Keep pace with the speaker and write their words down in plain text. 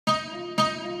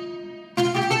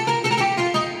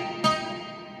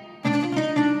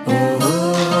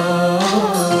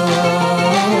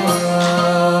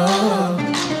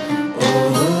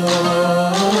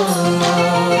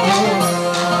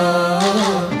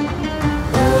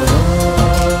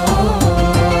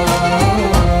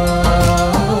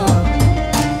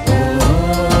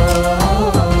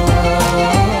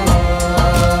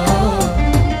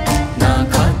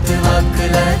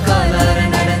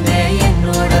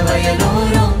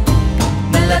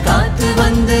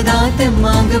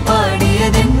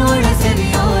பாடியதென்னோட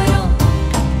செவியோரம்.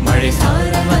 மழை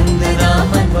சாரல் வந்துதான்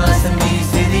மண்வாசம்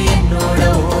வீசுது என்னோட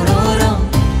ஓரோரம்.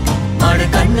 மாடு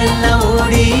கண்ணெல்லாம்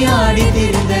ஓடி ஆடி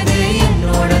திரிந்தது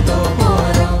என்னோட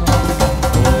தோப்போரம்.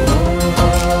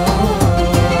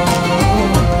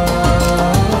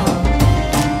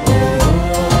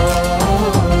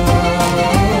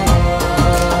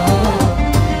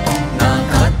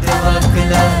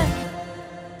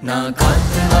 நான்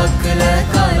காத்துவாக்குல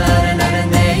காலார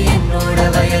நடந்தேன் என்னோட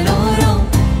வயலோரம்.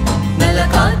 நல்ல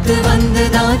காத்து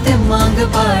வந்துதான் தெம்மாங்கு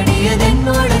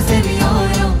பாடியதென்னோட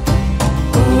செவியோரம்.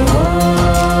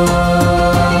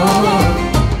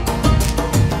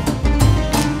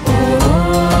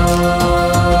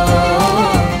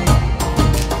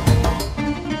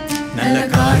 நல்ல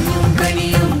காயும்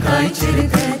கனியும்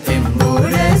காய்ச்சிருக்க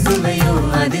தெம்போட சுவையும்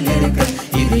அதில் இருக்க.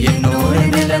 இது என்னோட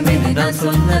நிலைமைன்னு நான்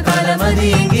சொன்ன காலம் அது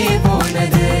எங்கே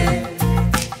போனது?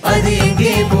 அது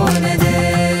எங்கே போனது?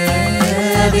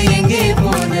 அது எங்கே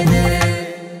போனது?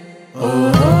 ஓ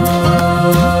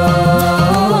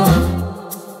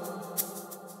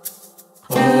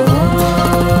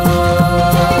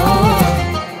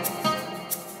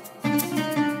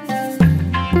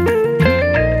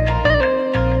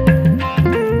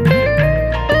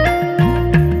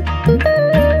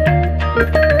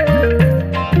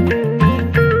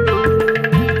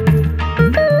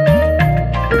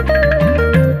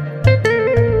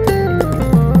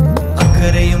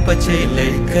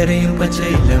கரையும் பச்சை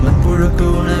இல்ல மண்புழுக்கு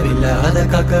உணவில்ல அத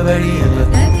காக்க வழி இல்ல.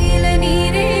 நதியில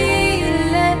நீரே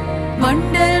இல்ல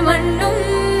மண்டல் மண்ணும்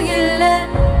இல்ல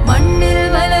மண்ணில்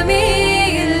வளமே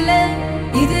இல்ல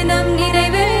இது நம்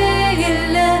நினைவே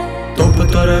இல்ல. தோப்பு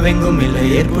துறவெங்கும் இல்ல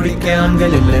ஏற்புடிக்க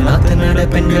ஆண்கள் இல்ல நாத்து நட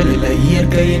பெண்கள் இல்ல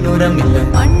இயற்கையின் உரம் இல்ல.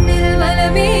 மண்ணில்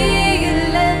வளமே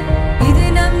இல்ல இது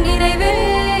நம் நினைவே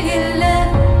இல்ல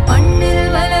மண்ணில்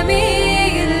வளமே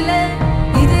இல்ல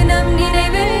இது நம்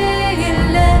நினைவே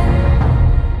இல்ல.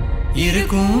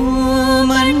 இருக்கும்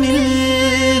மண்ணில்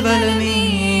வளமே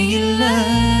இல்ல.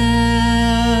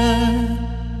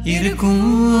 இருக்கும்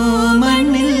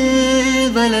மண்ணில்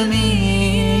வளமே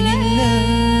இல்ல.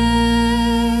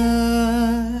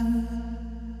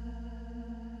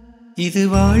 இது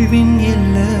வாழ்வின்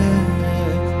எல்ல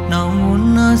நாம்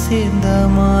ஒன்னா சேர்ந்தா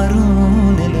மாறும்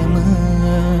நிலைமை.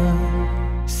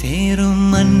 சேரும்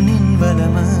மண்ணின்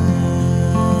வளமை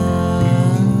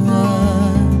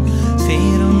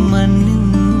சேரும் மண்ணின்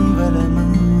வளமை.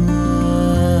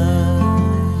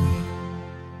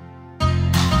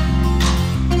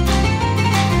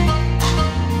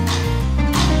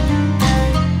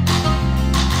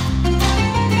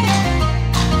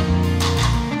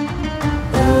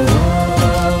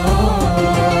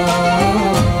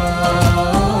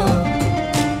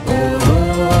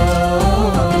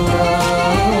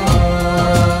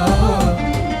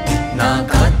 நான்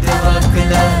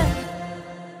காத்துவாக்குல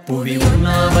புவி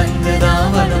ஒன்னா வந்துதான்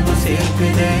வளமும்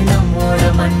சேர்க்குது நம்மோட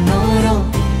மண்ணோரம்.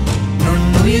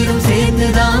 நுண்ணுயிரும்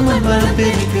சேர்ந்துதான் மண் வளம்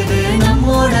பெருக்குது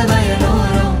நம்மோட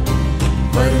வயலோரம்.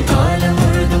 வரும் காலம்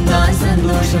முழுதும் தான்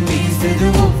சந்தோஷம் வீசுது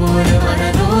ஒவ்வொரு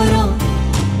மனதோறும்.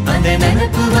 அந்த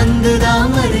நினைப்பு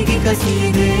வந்துதான் அருகி கசியுது